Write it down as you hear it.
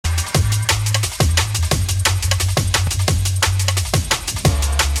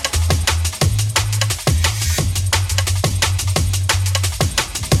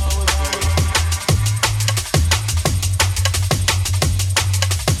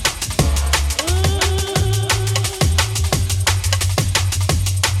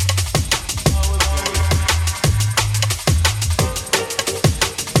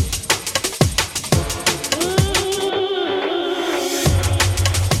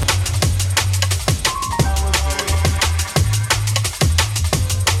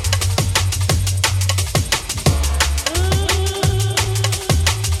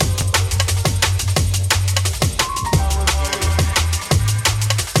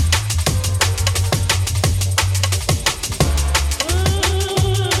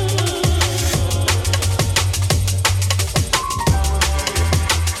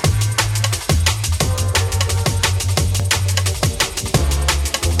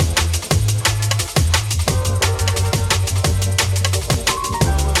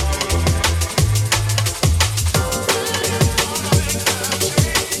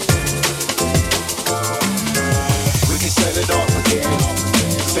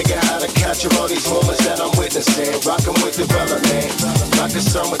capture all these moments that I'm witnessing. Rockin' with development, not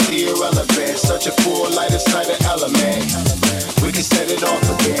concerned with the irrelevant. Such a full light inside an element. We can set it off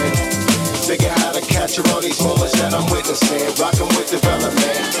again. Figure how to capture all these moments that I'm witnessing. Rockin' with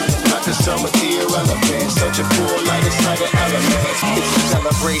development, not concerned with the irrelevant. Such a full light inside an element. It's a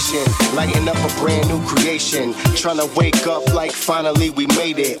celebration, lighting up a brand new creation. Tryna wake up like finally we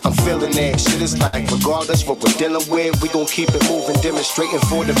made it. I'm feeling it. Shit is like regardless what we're dealing with, we gon' keep it moving, demonstrating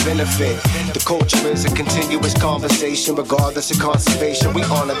for the benefit. The culture is a continuous conversation, regardless of conservation. We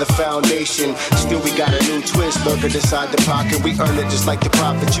honor the foundation. Still we got a new twist lurking inside the pocket. We earn it just like the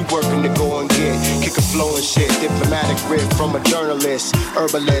profit. You working to go and get, kick a flow and shit. Diplomatic riff from a journalist,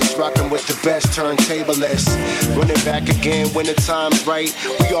 herbalist, rocking with the best turntablist. Running back again when the time's right.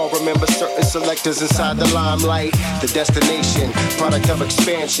 We all remember certain selectors inside the limelight. The destination, product of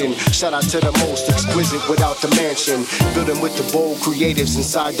expansion. Shout out to the most exquisite without the mansion. Building with the bold creatives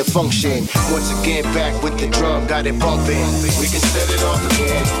inside the function. Once again back with the drum, got it bumping. We can set it off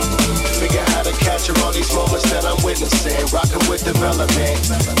again. Figure how to capture all these moments that I'm witnessing. Rockin' with development,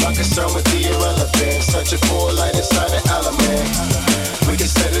 not concerned with the irrelevant. Such a full light inside an element. We can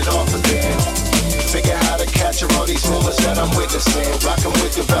set it off again. Figure how to capture all these moments that I'm witnessing. Rockin'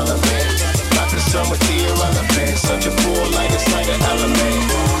 with development, not concerned with the irrelevant. Such a full light inside an element.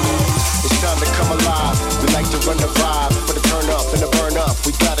 It's time to come alive. We like to run the vibe for the turn up and the burn up.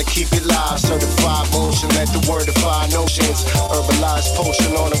 We gotta keep it live. Certified motion, let the word defy notions. Herbalized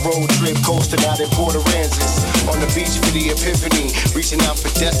potion on a road trip, coasting out in Port Aransas. On the beach for the epiphany, reaching out for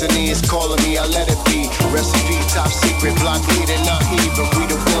destiny. It's calling me, I let it be. Recipe top secret, block leading, not even. We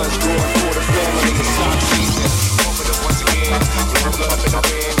the ones going for the family. It's our season. Over it once again. We're blood up in the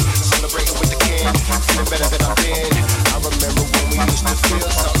wind. Celebrating with the can. Feeling better than I've been. I remember when we used to feel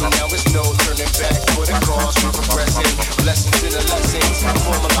something. Now it's no turning back for the cause. We're progressing. Blessings in the lessons.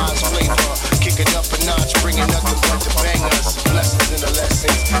 Formalized flavor. Kicking up a notch. Bringing nothing but the bangers. Blessings in the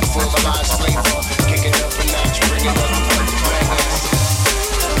lessons. Formalized flavor. Kicking up a notch. Bringing nothing but the bangers.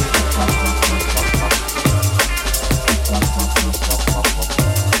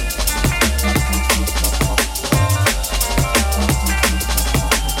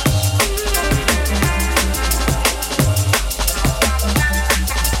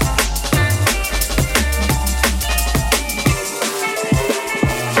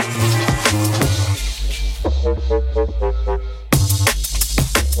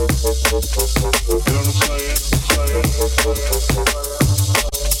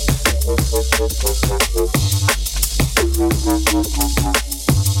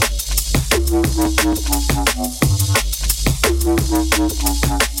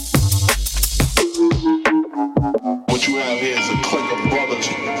 What you have here is a clique of brothers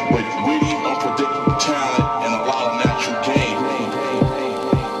with witty, unpredictable talent and a lot of natural game.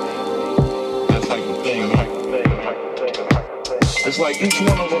 That type of thing, right? It's like each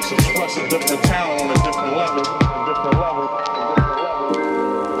one of us express a different talent on a different level.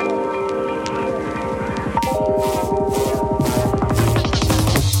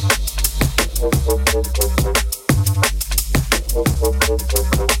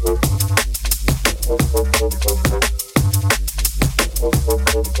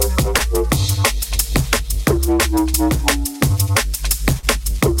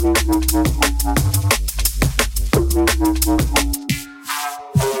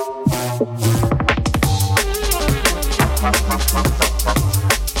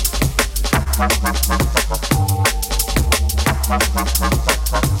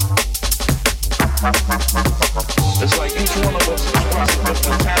 It's like each one of us express a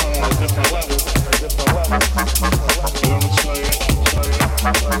different talent on a different level. You know what I'm saying?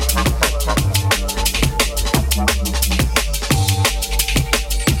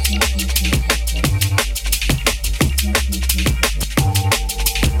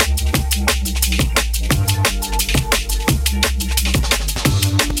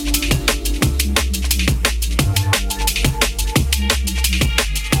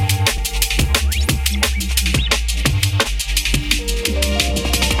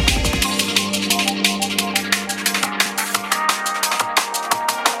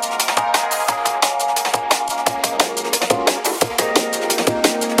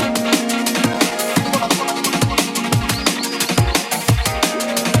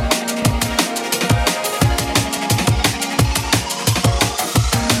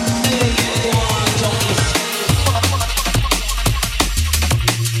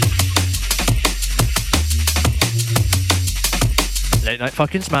 Night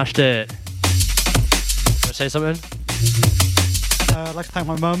fucking smashed it. Want to say something? I'd like to thank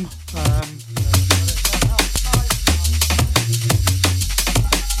my mum.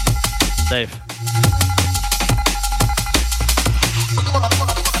 safe.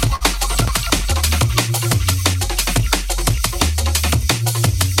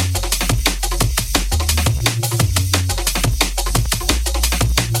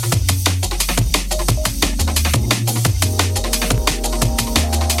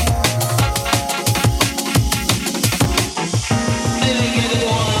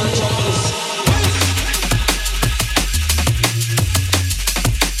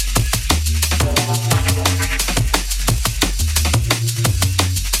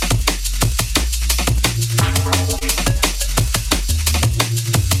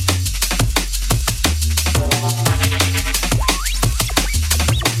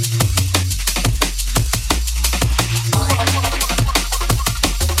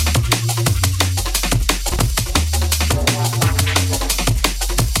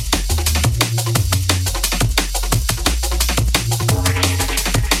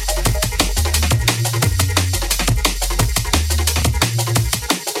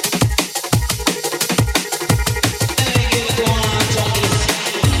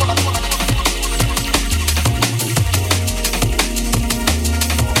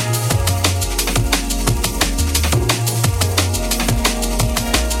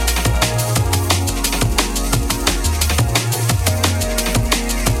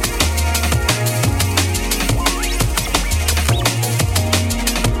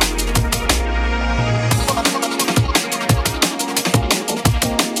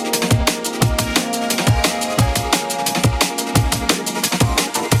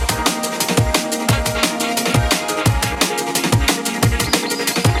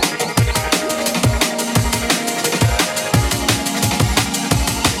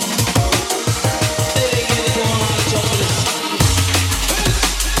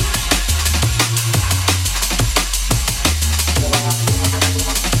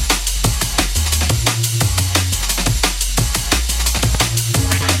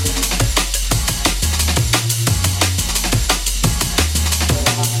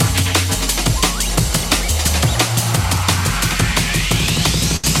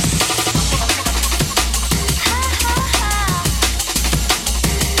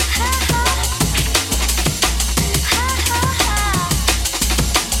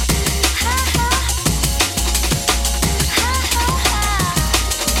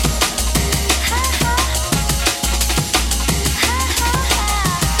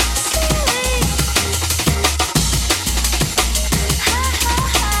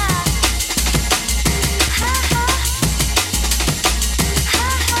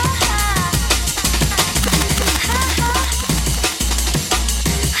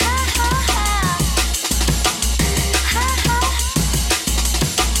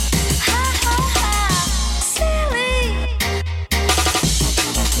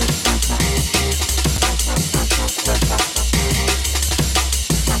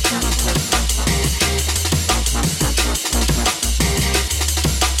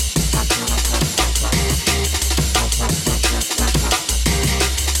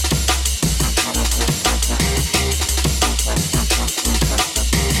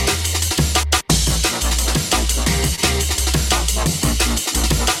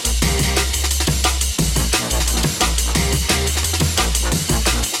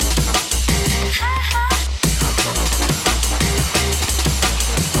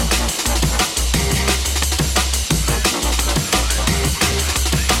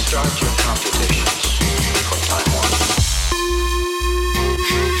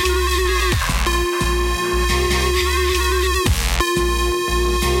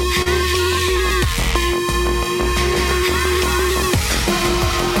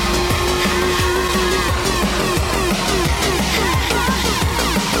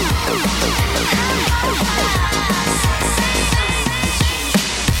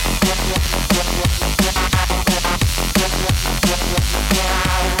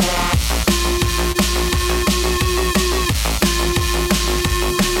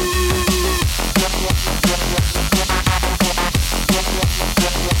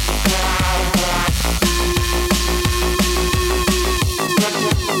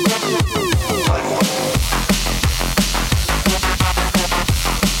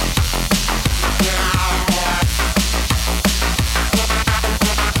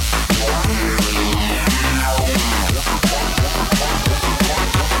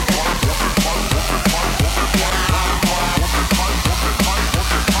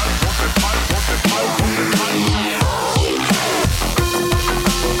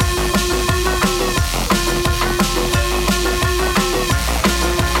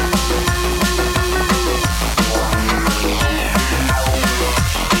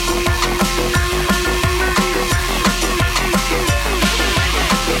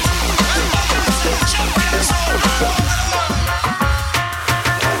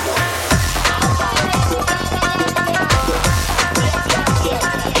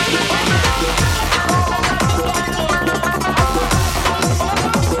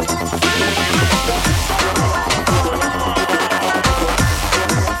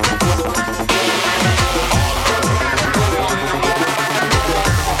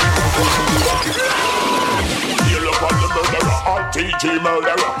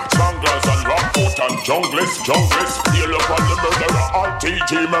 junglist. Feel up on the murderer,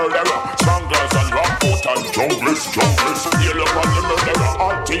 RTG murderer. Stranglers and rockfoot and junglist. Feel up on the murderer,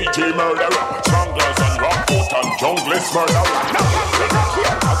 RTG murderer. Stranglers and rockfoot and junglist murderer.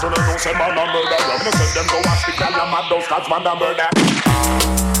 As soon as you say man a murderer, me send them go hospital and mad those cats man a murder.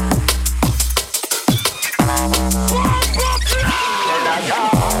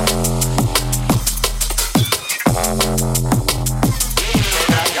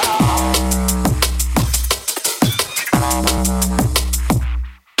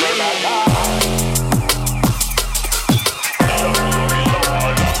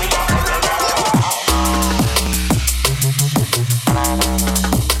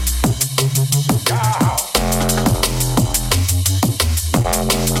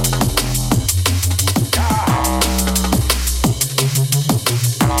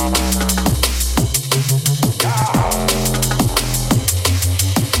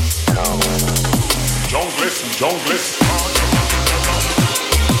 Junglist.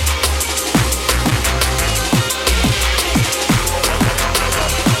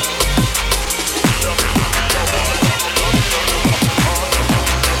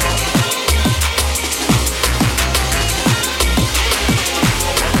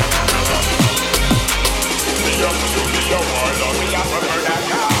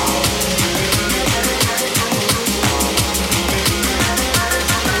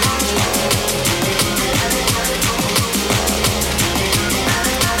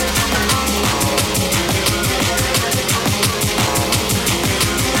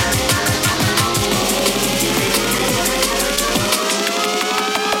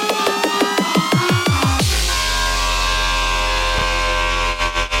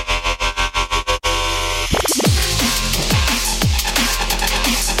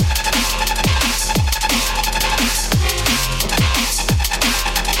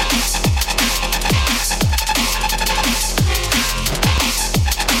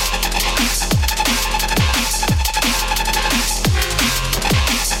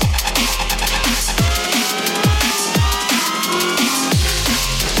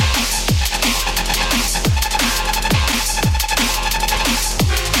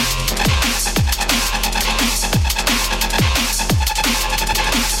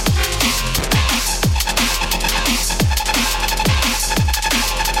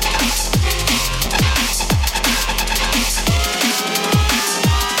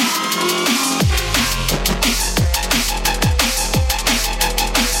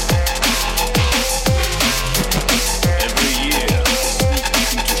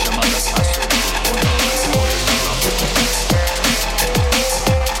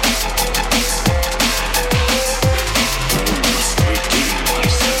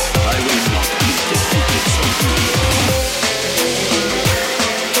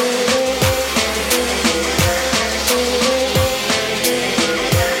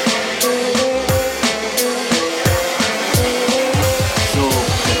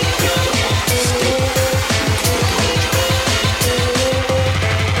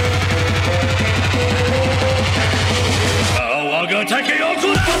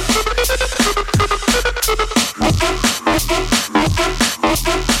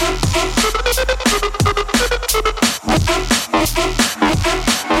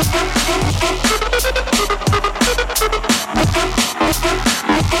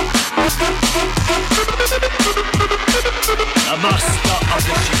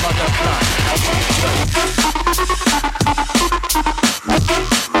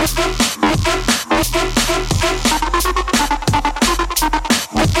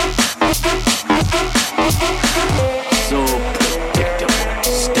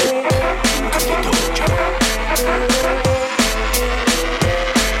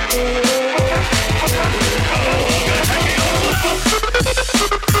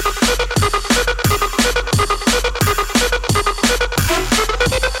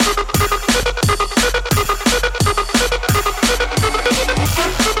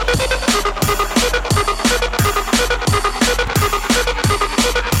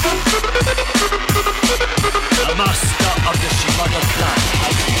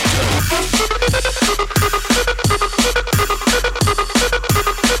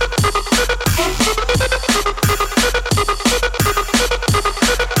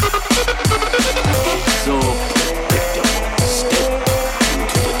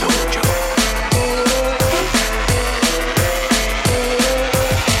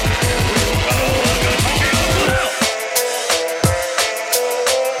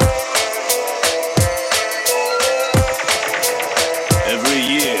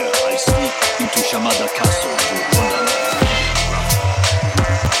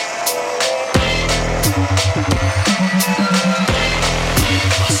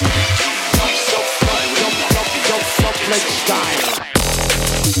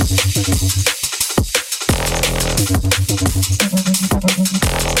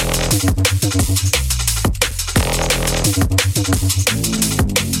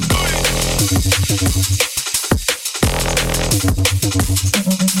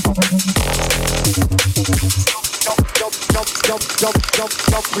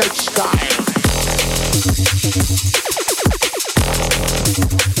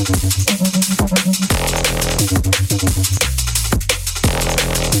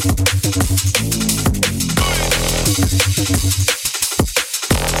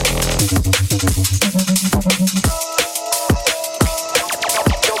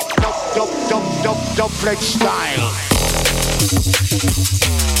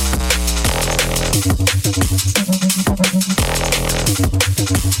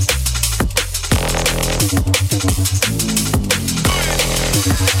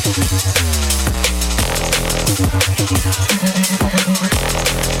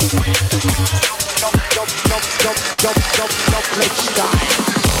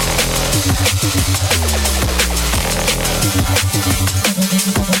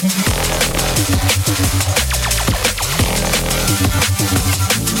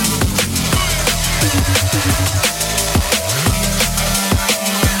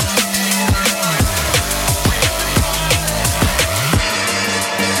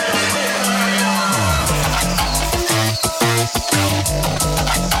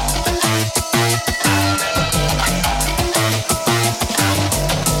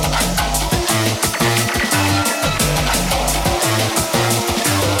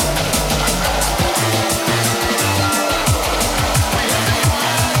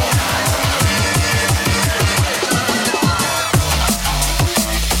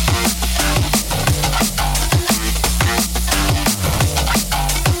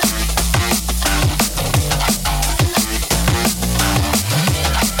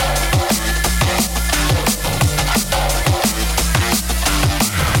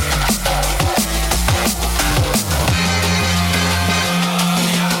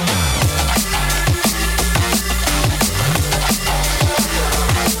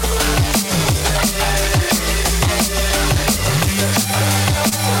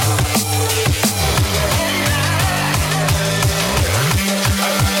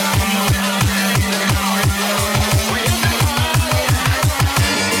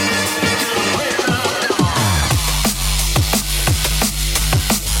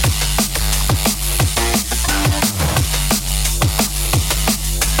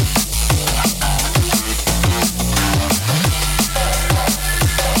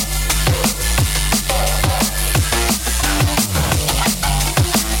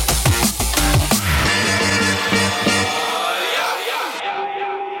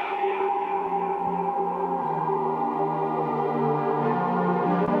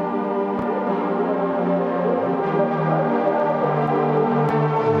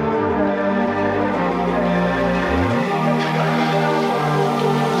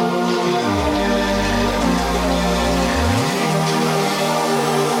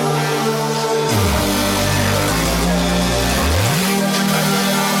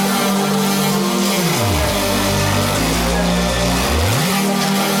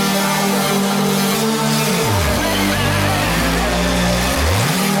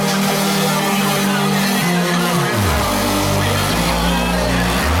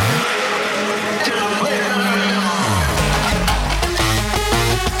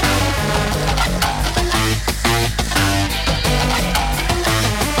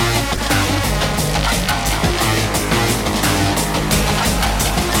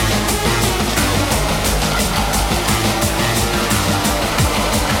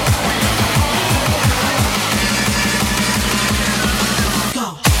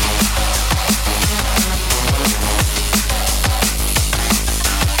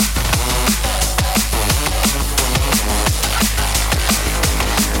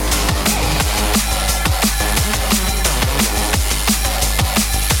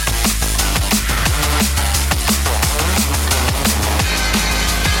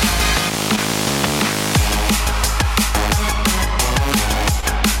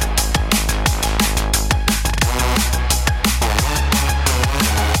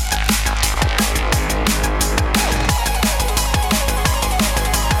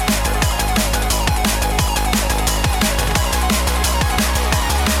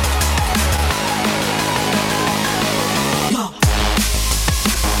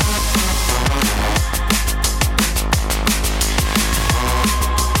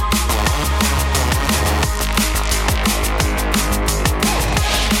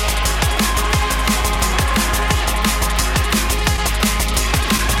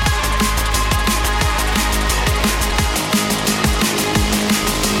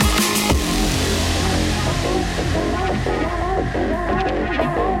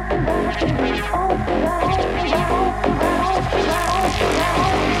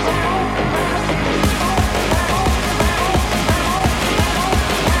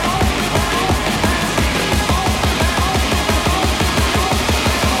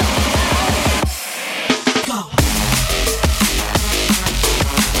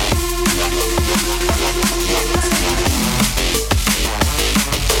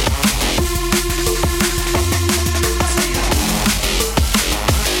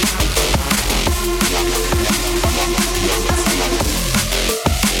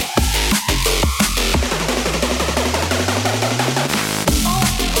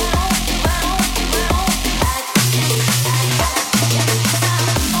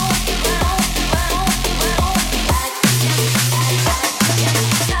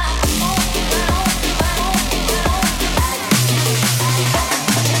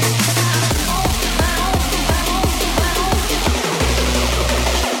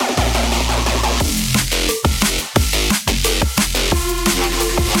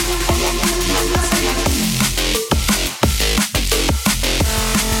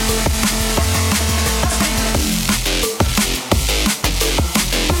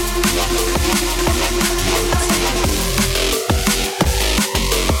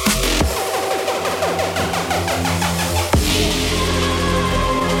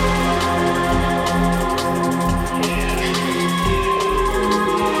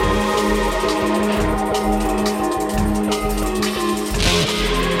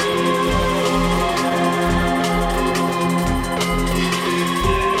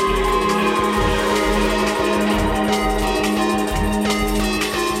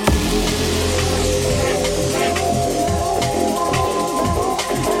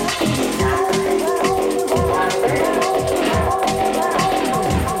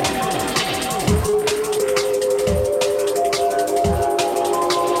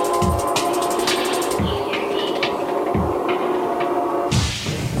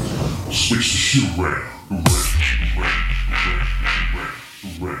 Switch the shit around.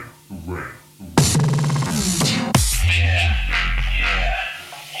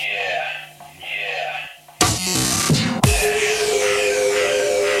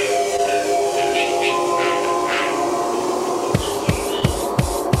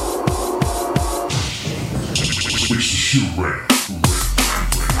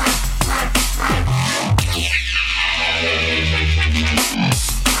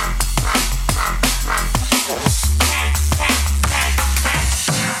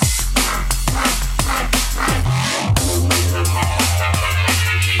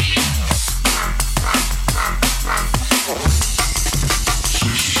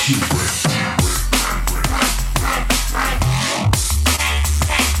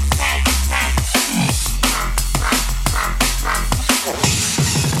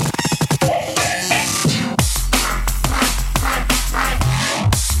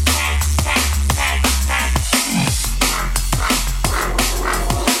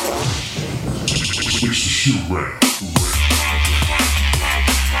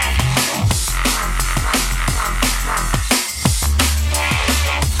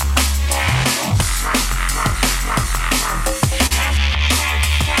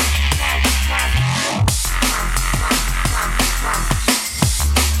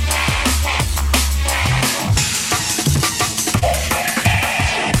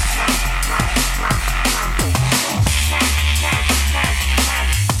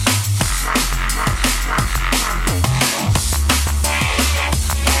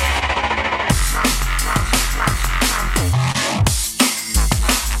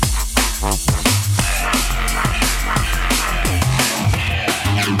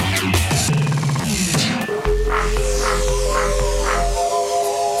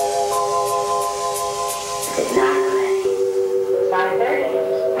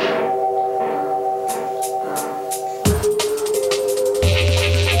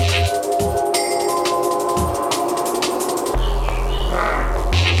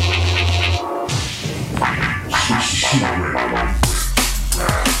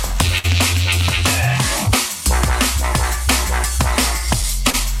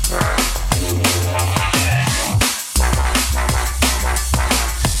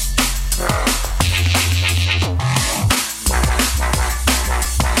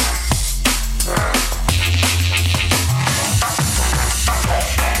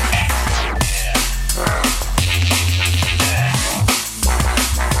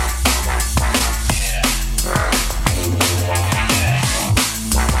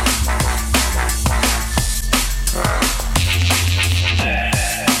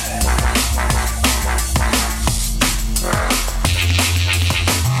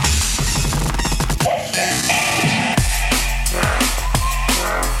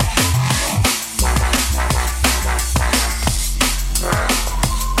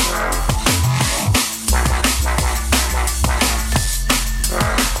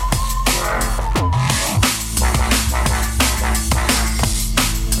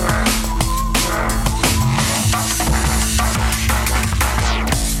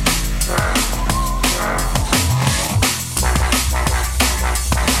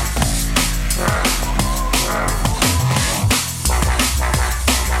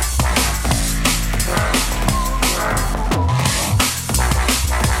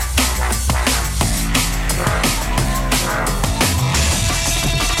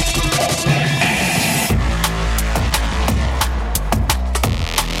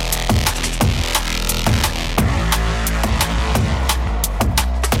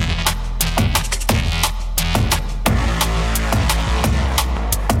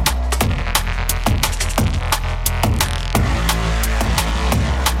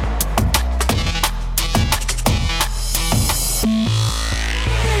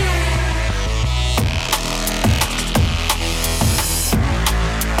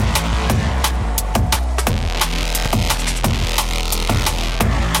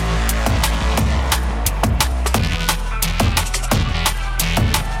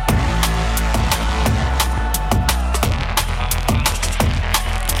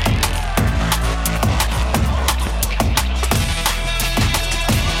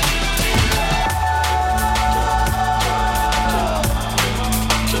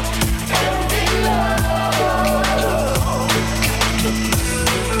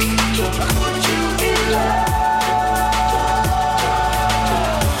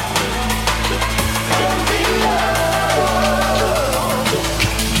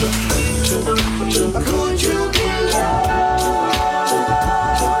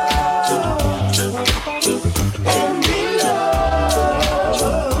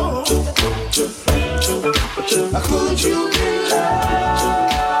 Could you be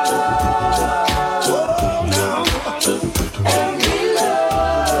loved? Oh, now, and be loved.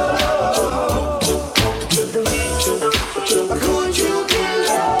 Could you be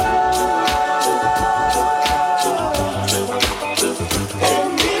loved?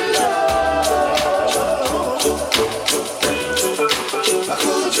 And be loved.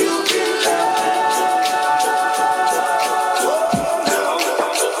 Could you be loved?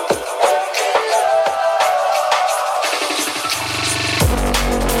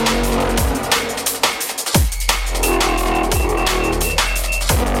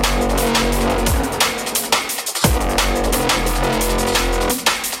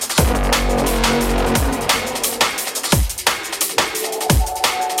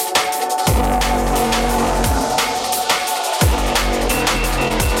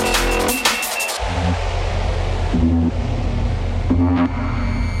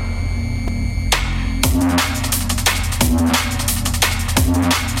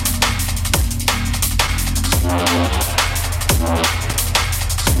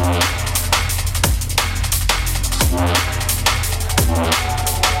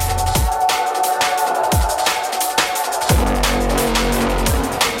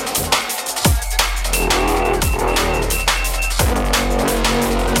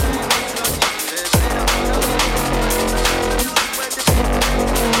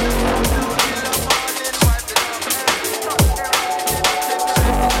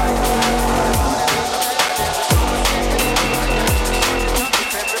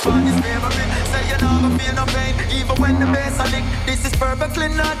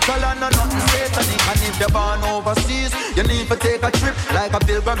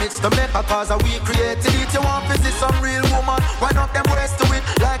 To make a cause we created it. You want to see some real woman? Why not them ways to it?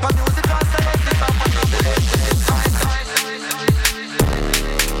 Like a musical selected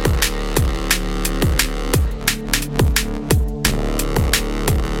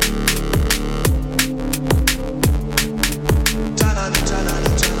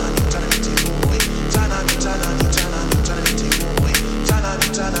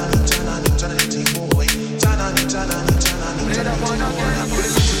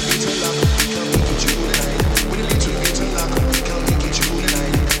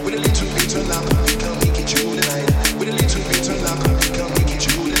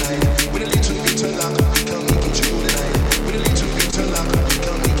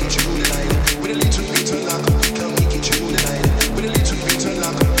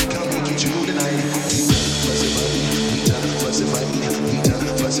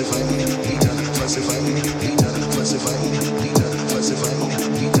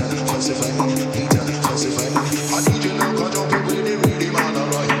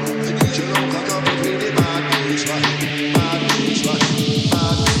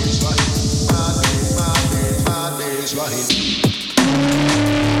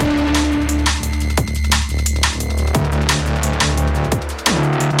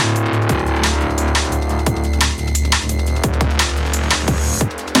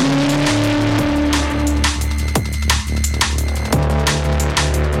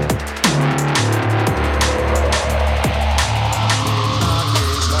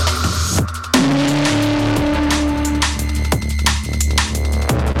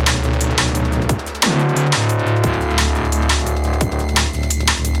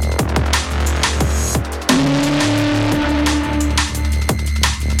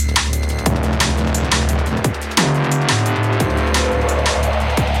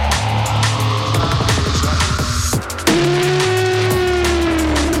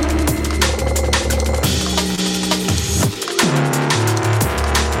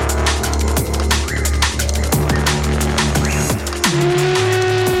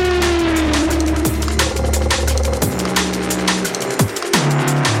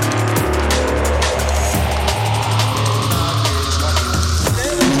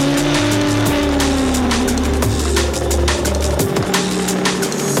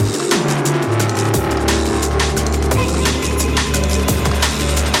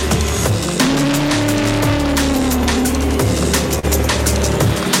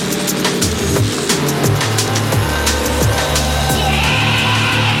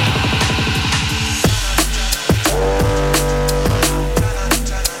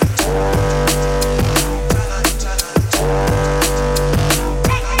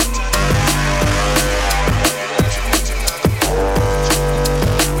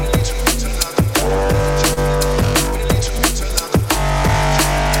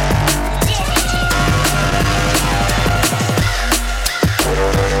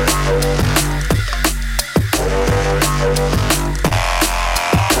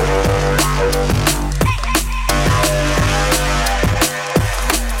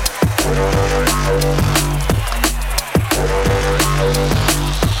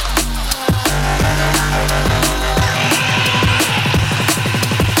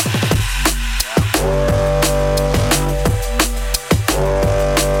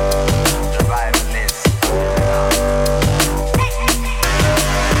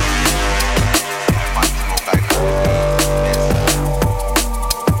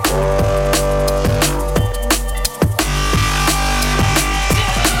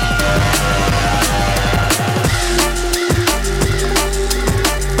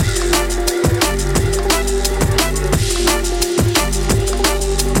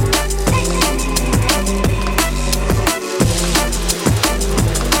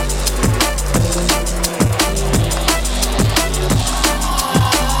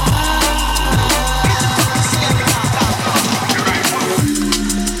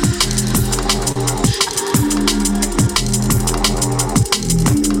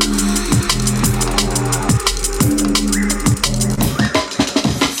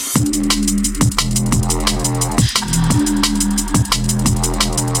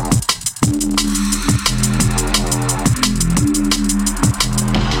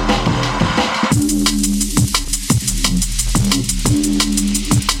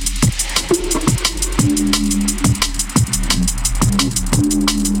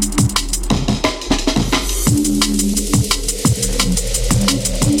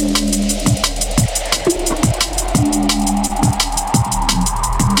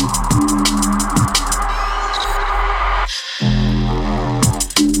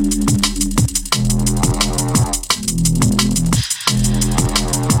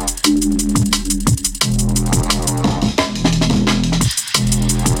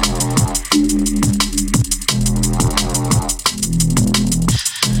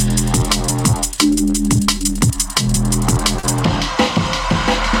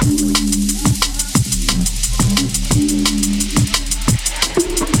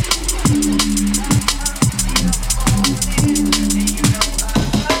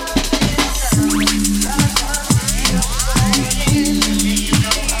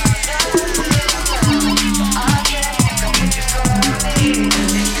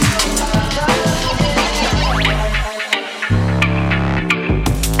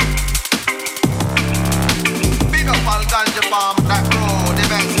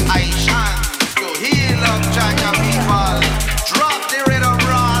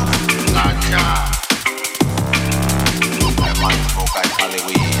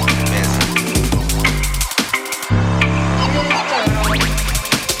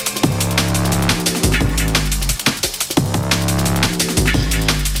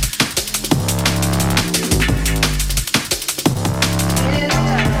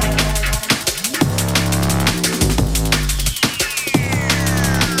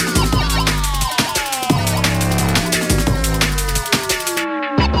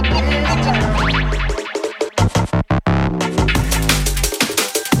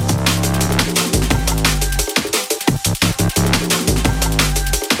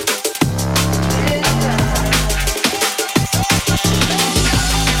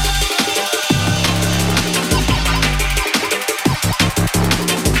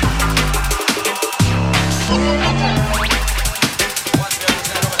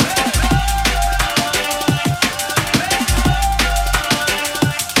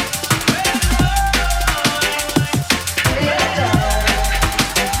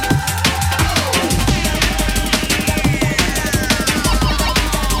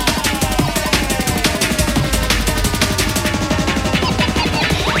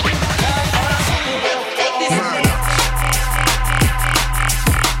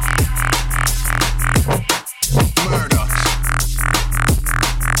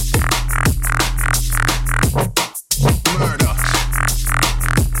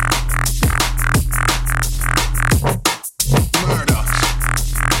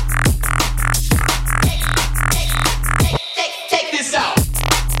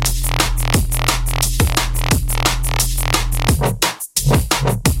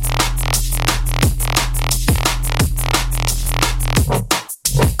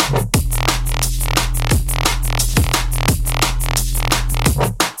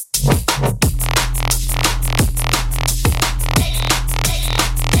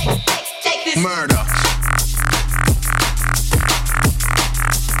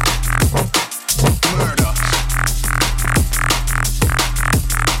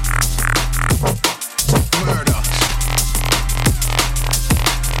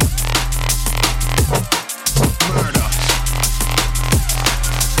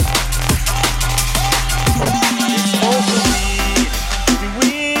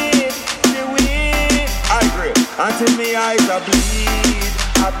until me eyes are bleed.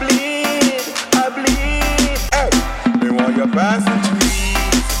 I bleed, I bleed. Hey, me want you pass the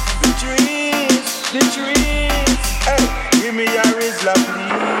trees, the trees, the trees. Hey, give me your Rizla,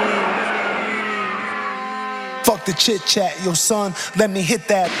 please. Fuck the chit chat, yo son, let me hit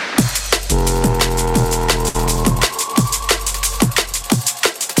that.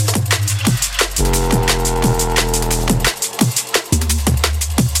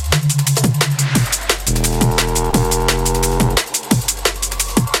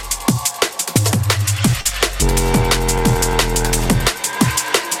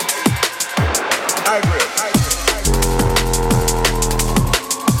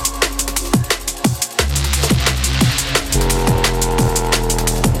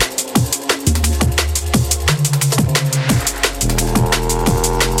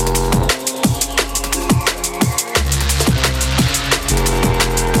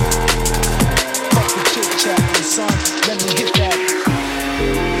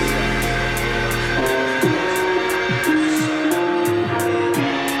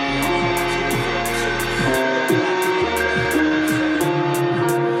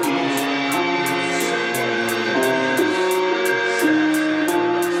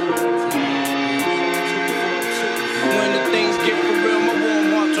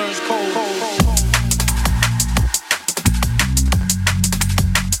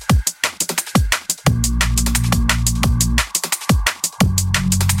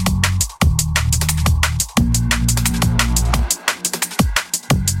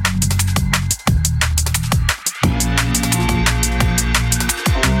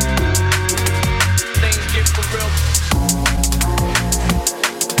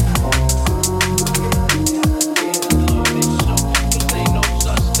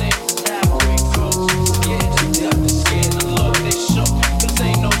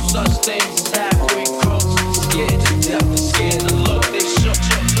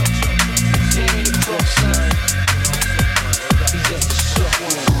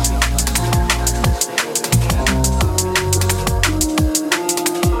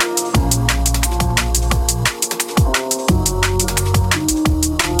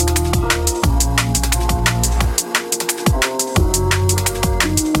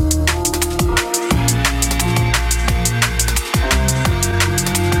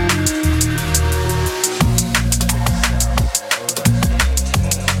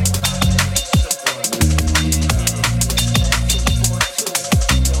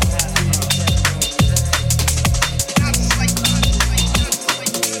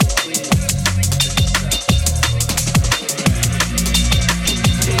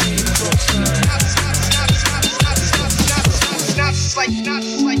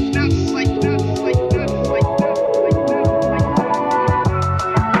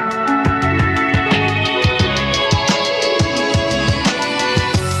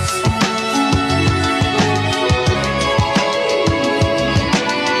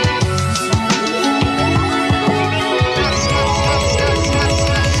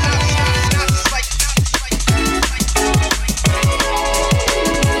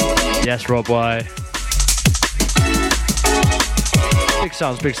 Yes, Rob Y. Big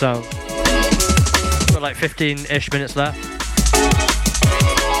sounds, big sounds. Got like 15-ish minutes left.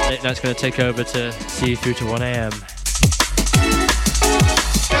 Late night's going to take over to see you through to 1 a.m.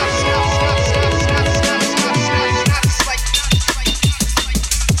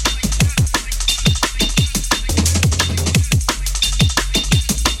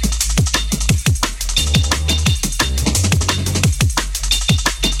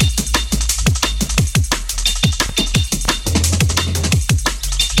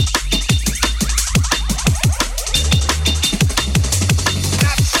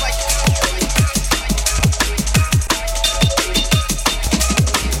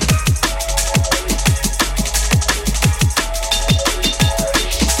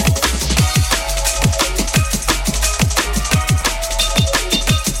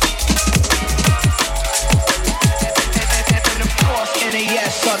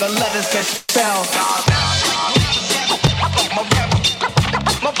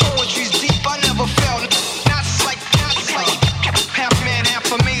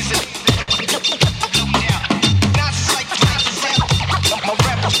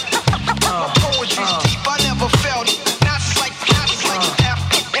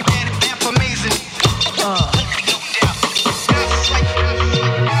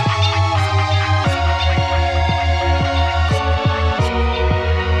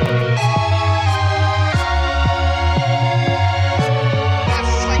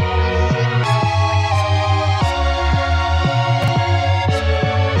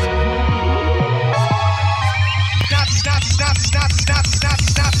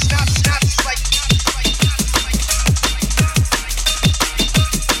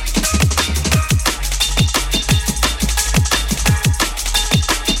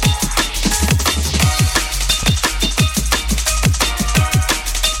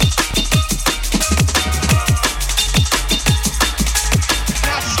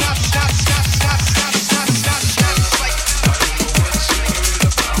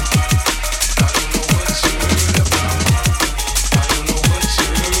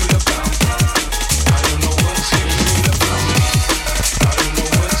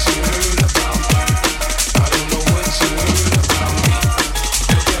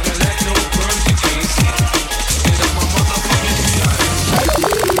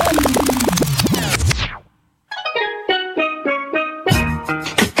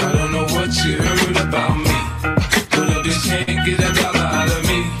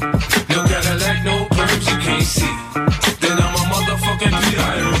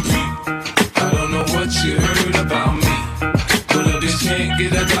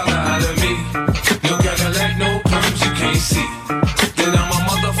 can't get a dollar out of me. No Cadillac, no perms you can't see. Then I'm a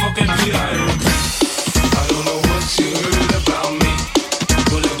motherfucking PIMP. I don't know what you heard about me,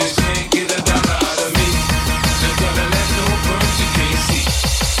 but if this can't get a dollar out of me, no Cadillac, no perms you can't see.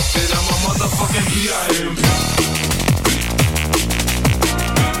 Then I'm a motherfucking PIMP.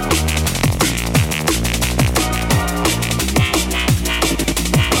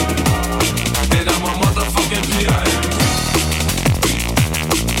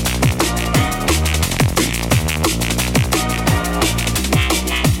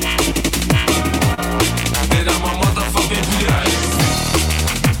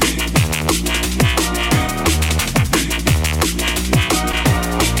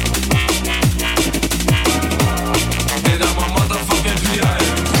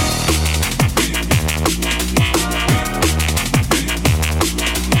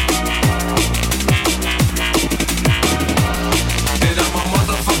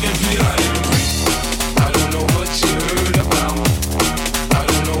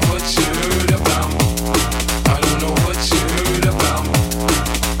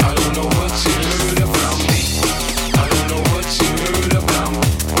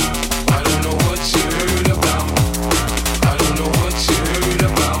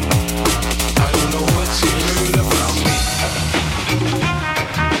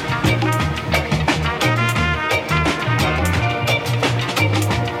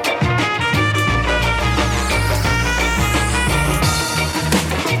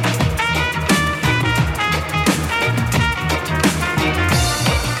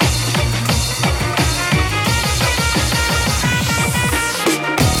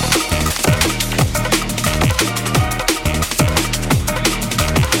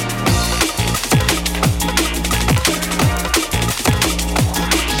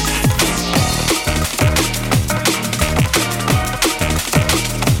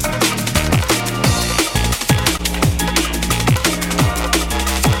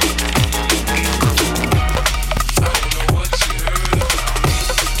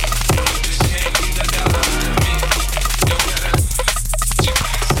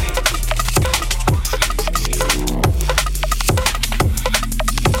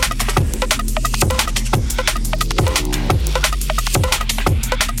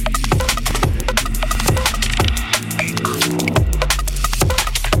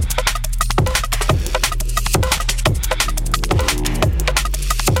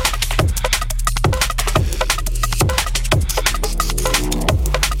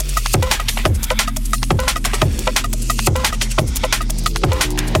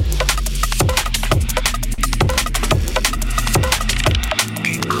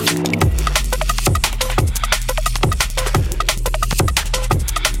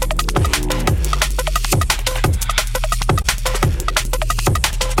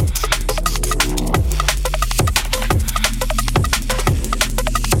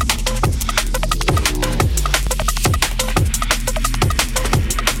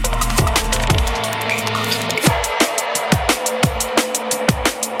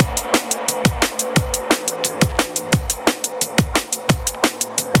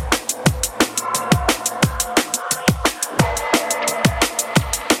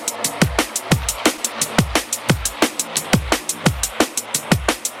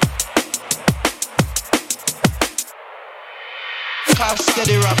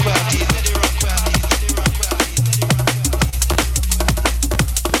 Steady rock,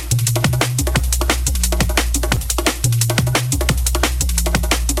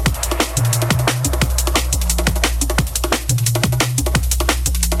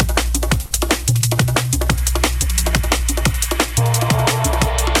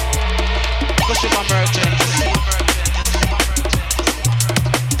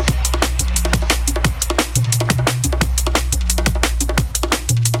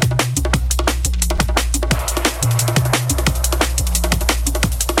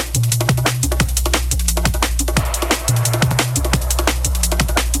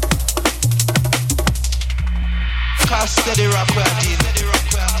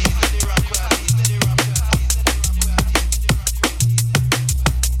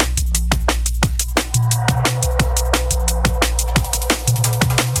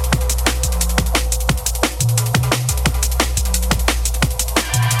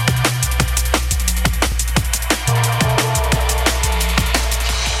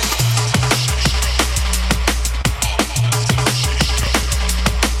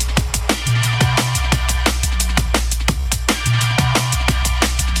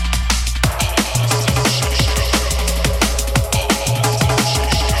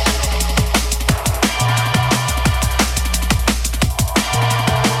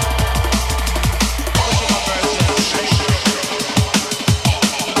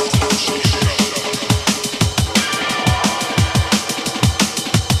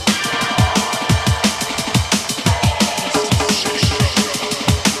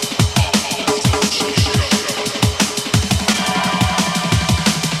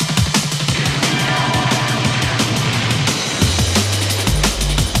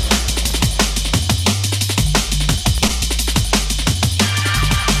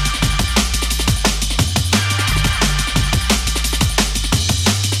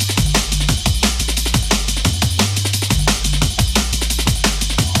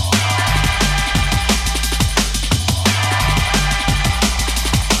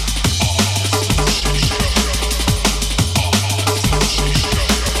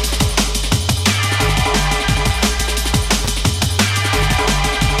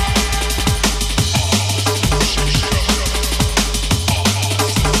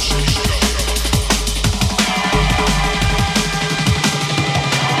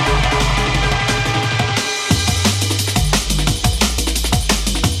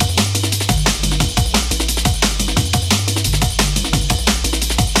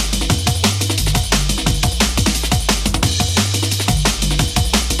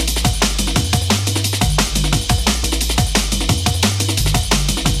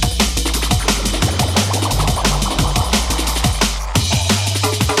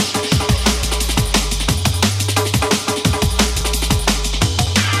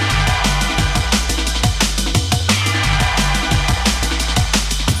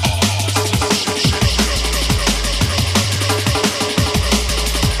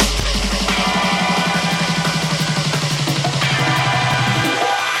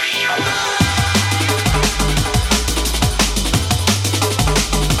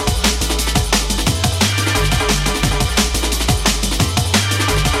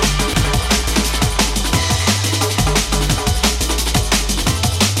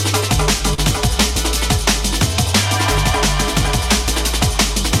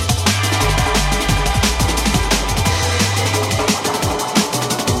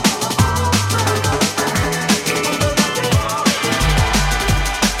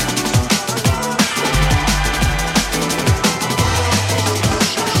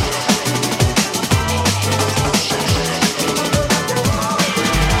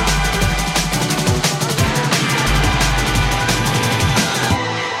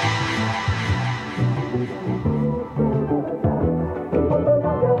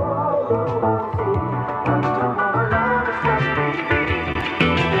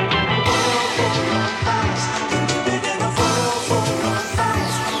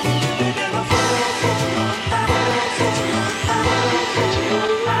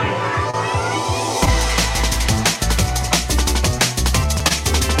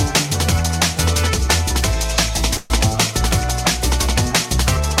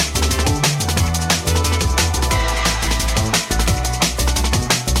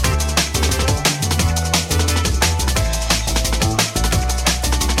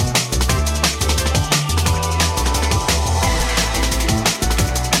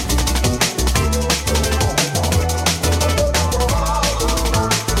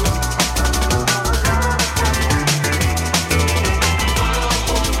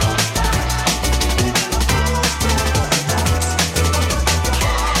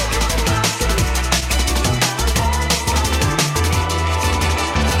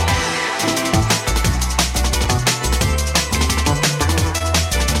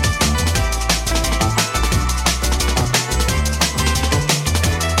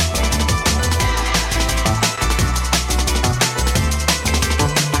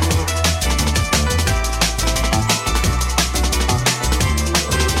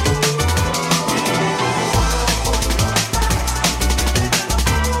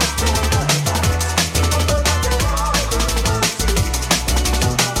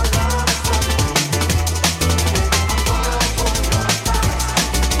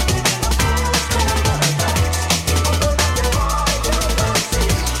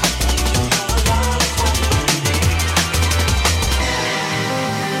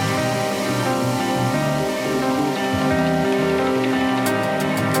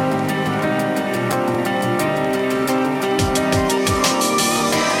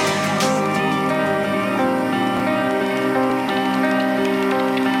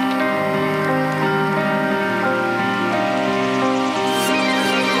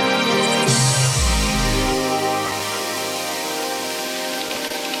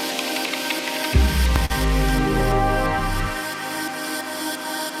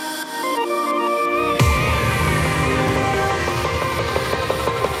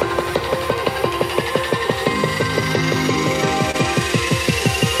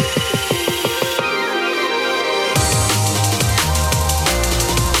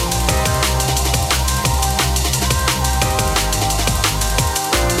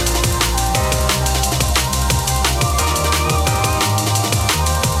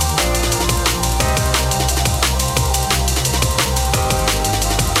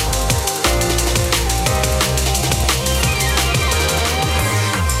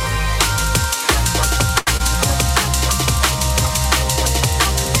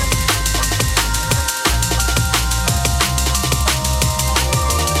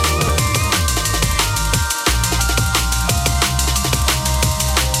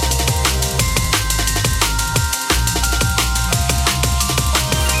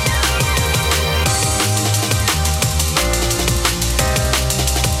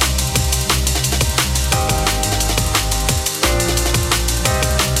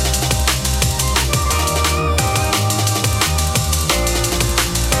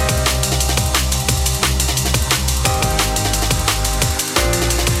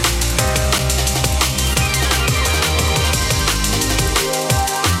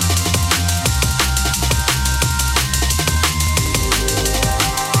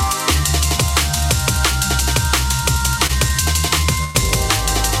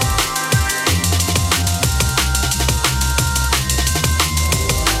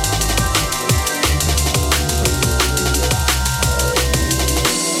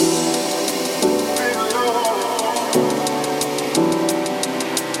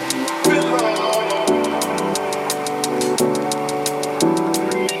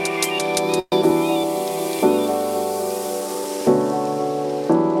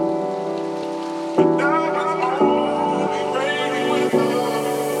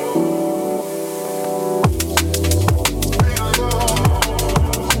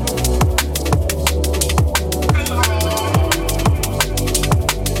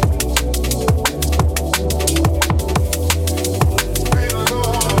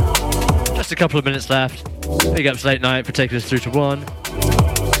 couple of minutes left. Big ups Late Night for taking us through to 1.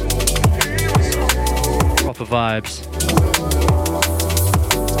 Proper vibes.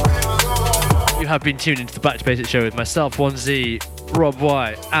 You have been tuned into the Back to Basics show with myself, 1Z, Rob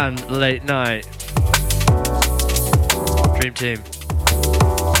White, and Late Night. Dream team.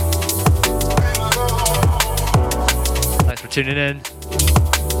 Thanks for tuning in.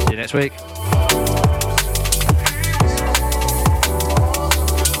 See you next week.